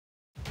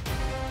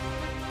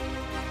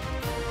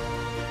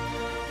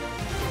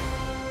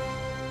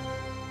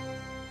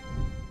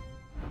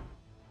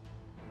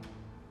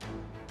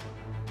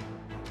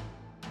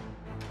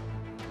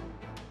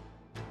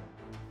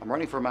I'm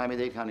running for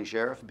Miami-Dade County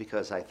Sheriff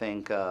because I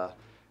think the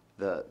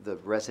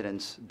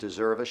residents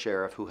deserve a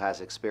sheriff who has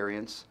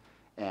experience,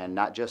 and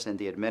not just in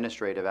the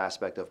administrative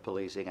aspect of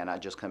policing and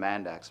not just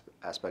command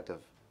aspect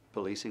of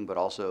policing, but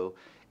also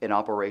in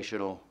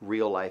operational,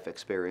 real-life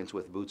experience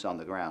with boots on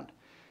the ground.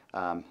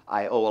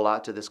 I owe a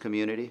lot to this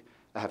community.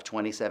 I have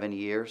 27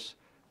 years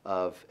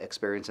of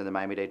experience in the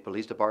Miami-Dade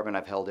Police Department.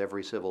 I've held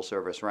every civil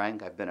service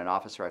rank. I've been an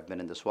officer. I've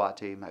been in the SWAT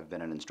team. I've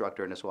been an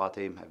instructor in the SWAT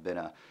team. I've been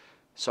a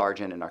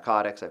sergeant in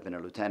narcotics. I've been a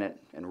lieutenant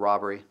in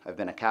robbery. I've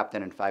been a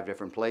captain in 5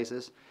 different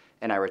places.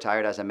 And I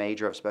retired as a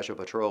major of Special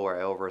Patrol, where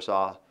I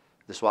oversaw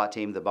the SWAT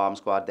team, the bomb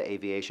squad, the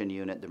aviation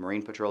unit, the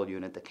Marine Patrol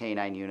unit, the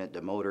K-9 unit,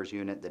 the motors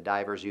unit, the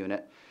divers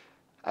unit.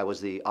 I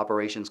was the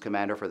operations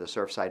commander for the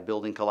Surfside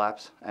building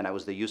collapse, and I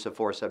was the use of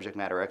force subject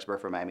matter expert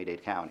for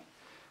Miami-Dade County.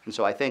 And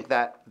so I think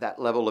that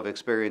level of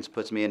experience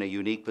puts me in a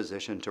unique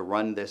position to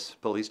run this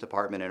police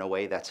department in a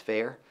way that's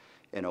fair,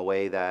 in a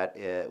way that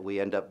we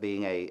end up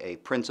being a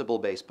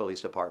principle-based police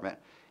department.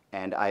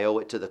 And I owe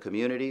it to the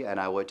community, and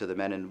I owe it to the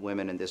men and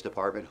women in this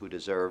department who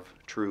deserve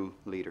true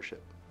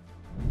leadership.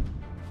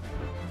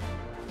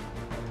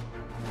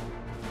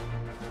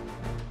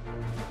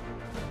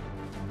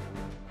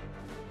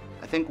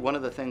 I think one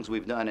of the things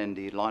we've done in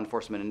the law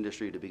enforcement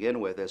industry to begin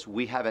with is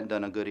we haven't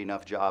done a good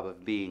enough job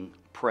of being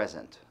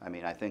present. I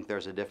mean, I think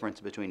there's a difference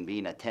between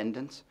being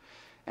attendance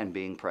and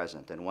being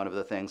present. And one of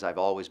the things I've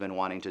always been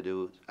wanting to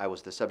do, I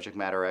was the subject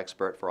matter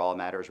expert for all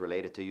matters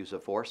related to use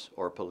of force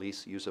or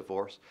police use of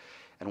force.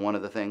 And one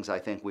of the things I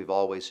think we've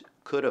always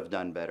could have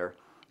done better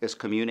is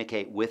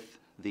communicate with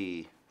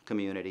the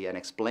community and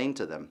explain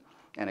to them.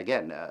 And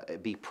again,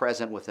 be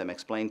present with them,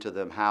 explain to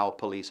them how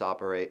police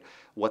operate,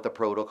 what the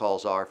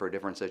protocols are for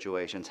different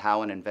situations,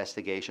 how an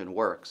investigation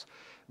works,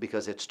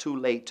 because it's too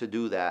late to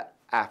do that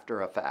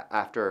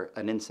after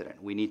an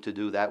incident. We need to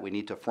do that. We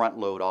need to front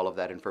load all of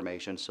that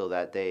information so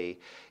that they,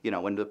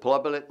 when the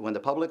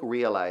public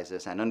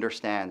realizes and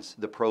understands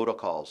the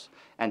protocols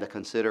and the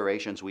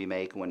considerations we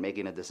make when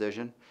making a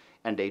decision,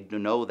 and they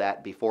know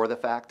that before the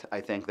fact, I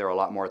think they're a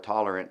lot more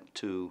tolerant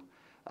to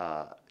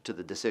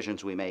the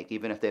decisions we make.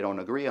 Even if they don't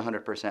agree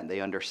 100%,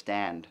 they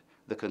understand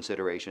the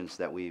considerations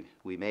that we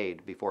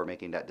made before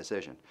making that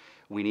decision.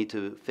 We need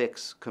to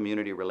fix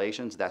community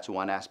relations. That's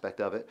one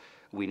aspect of it.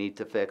 We need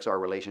to fix our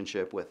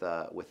relationship with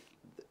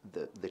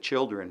the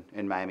children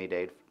in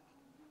Miami-Dade,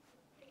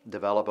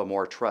 develop a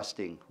more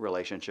trusting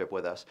relationship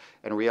with us,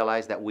 and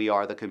realize that we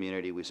are the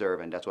community we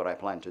serve, and that's what I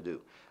plan to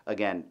do.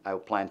 Again, I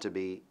plan to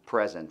be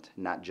present,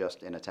 not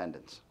just in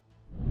attendance.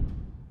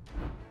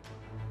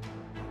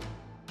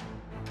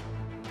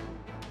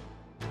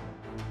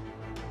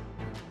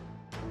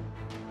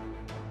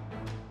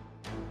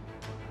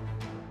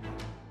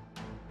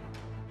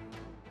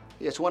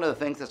 It's one of the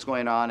things that's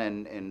going on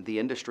in the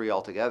industry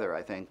altogether.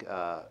 I think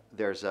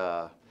there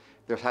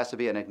has to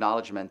be an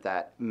acknowledgement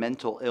that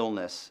mental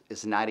illness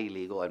is not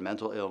illegal, and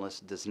mental illness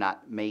does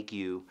not make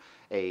you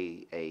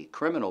a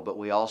criminal, but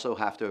we also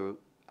have to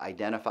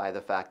identify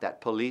the fact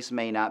that police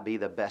may not be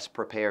the best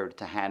prepared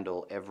to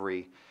handle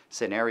every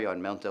scenario,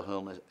 and mental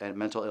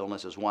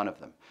illness is one of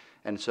them.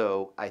 And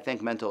so I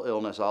think mental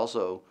illness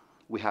also,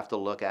 we have to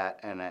look at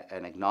and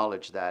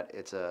acknowledge that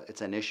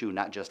it's an issue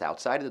not just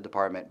outside of the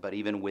department, but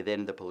even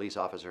within the police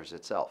officers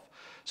itself.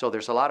 So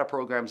there's a lot of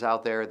programs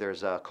out there.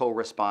 There's a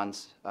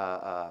co-response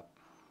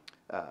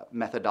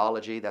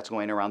methodology that's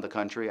going around the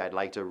country. I'd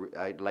like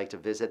to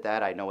visit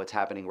that. I know it's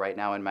happening right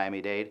now in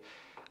Miami-Dade.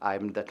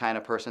 I'm the kind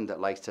of person that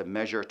likes to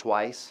measure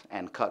twice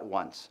and cut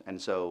once. And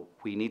so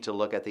we need to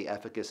look at the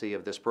efficacy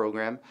of this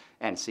program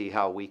and see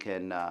how we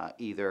can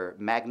either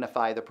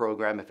magnify the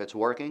program if it's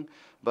working,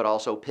 but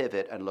also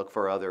pivot and look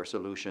for other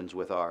solutions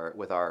with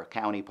our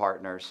county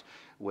partners,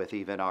 with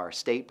even our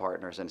state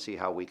partners, and see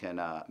how we can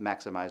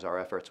maximize our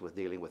efforts with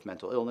dealing with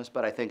mental illness.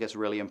 But I think it's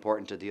really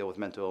important to deal with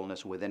mental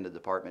illness within the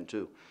department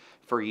too.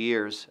 For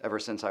years, ever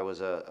since I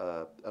was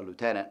a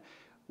lieutenant,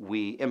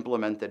 we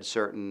implemented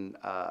certain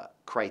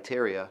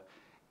criteria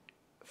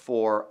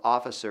for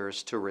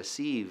officers to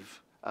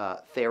receive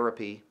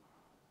therapy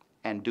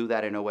and do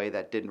that in a way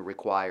that didn't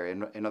require.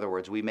 In other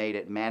words, we made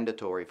it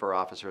mandatory for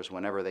officers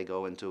whenever they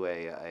go into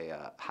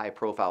a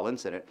high-profile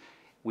incident.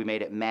 We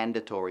made it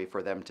mandatory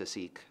for them to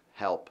seek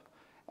help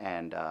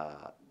and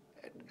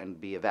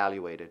be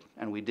evaluated.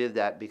 And we did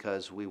that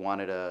because we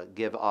wanted to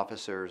give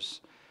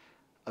officers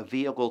a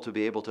vehicle to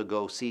be able to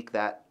go seek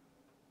that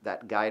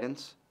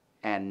guidance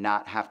and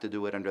not have to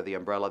do it under the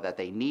umbrella that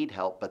they need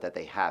help, but that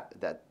they have,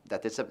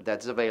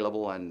 that's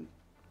available and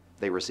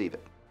they receive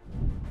it.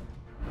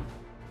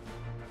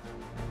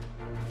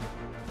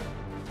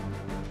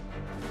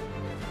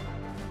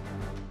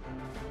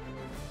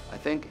 I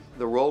think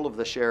the role of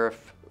the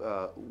sheriff,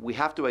 we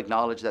have to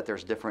acknowledge that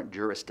there's different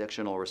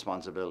jurisdictional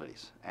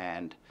responsibilities.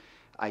 And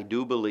I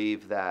do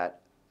believe that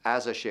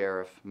as a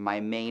sheriff, my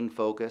main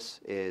focus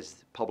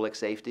is public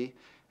safety,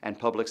 and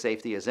public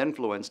safety is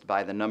influenced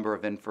by the number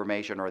of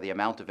information or the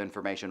amount of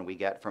information we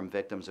get from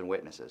victims and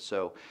witnesses.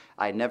 So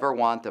I never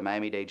want the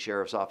Miami-Dade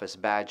Sheriff's Office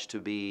badge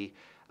to be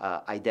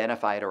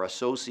identified or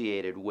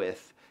associated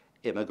with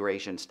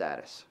immigration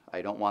status.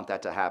 I don't want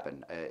that to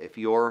happen. If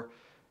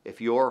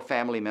your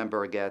family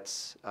member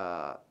gets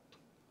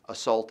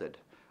assaulted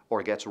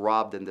or gets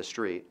robbed in the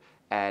street,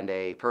 and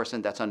a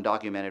person that's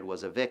undocumented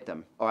was a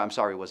victim, or I'm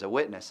sorry, was a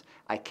witness,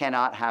 I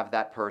cannot have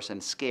that person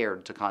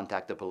scared to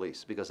contact the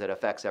police because it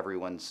affects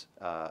everyone's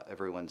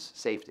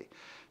safety.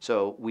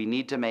 So we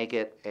need to make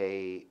it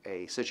a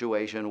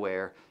situation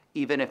where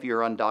even if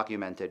you're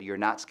undocumented, you're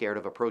not scared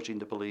of approaching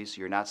the police,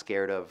 you're not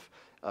scared of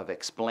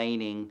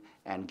explaining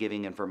and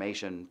giving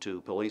information to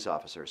police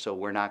officers. So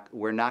we're not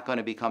going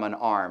to become an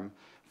arm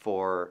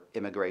for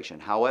immigration.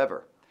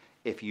 However,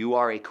 if you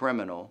are a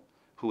criminal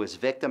who is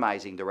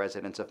victimizing the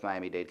residents of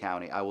Miami-Dade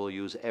County, I will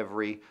use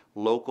every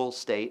local,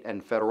 state,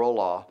 and federal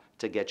law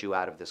to get you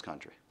out of this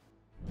country.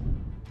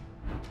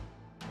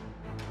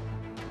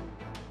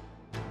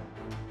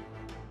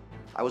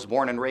 I was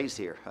born and raised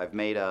here. I've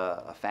made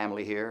a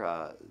family here.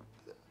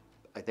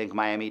 I think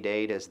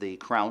Miami-Dade is the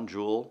crown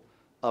jewel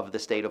of the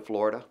state of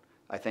Florida.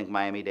 I think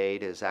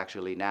Miami-Dade is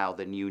actually now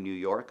the new New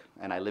York,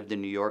 and I lived in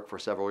New York for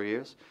several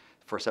years.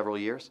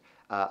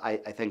 I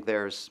think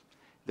there's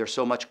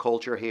so much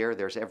culture here.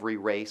 There's every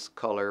race,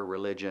 color,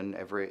 religion,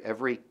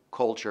 every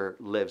culture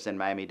lives in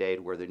Miami-Dade.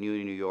 We're the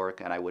new New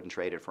York, and I wouldn't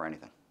trade it for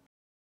anything.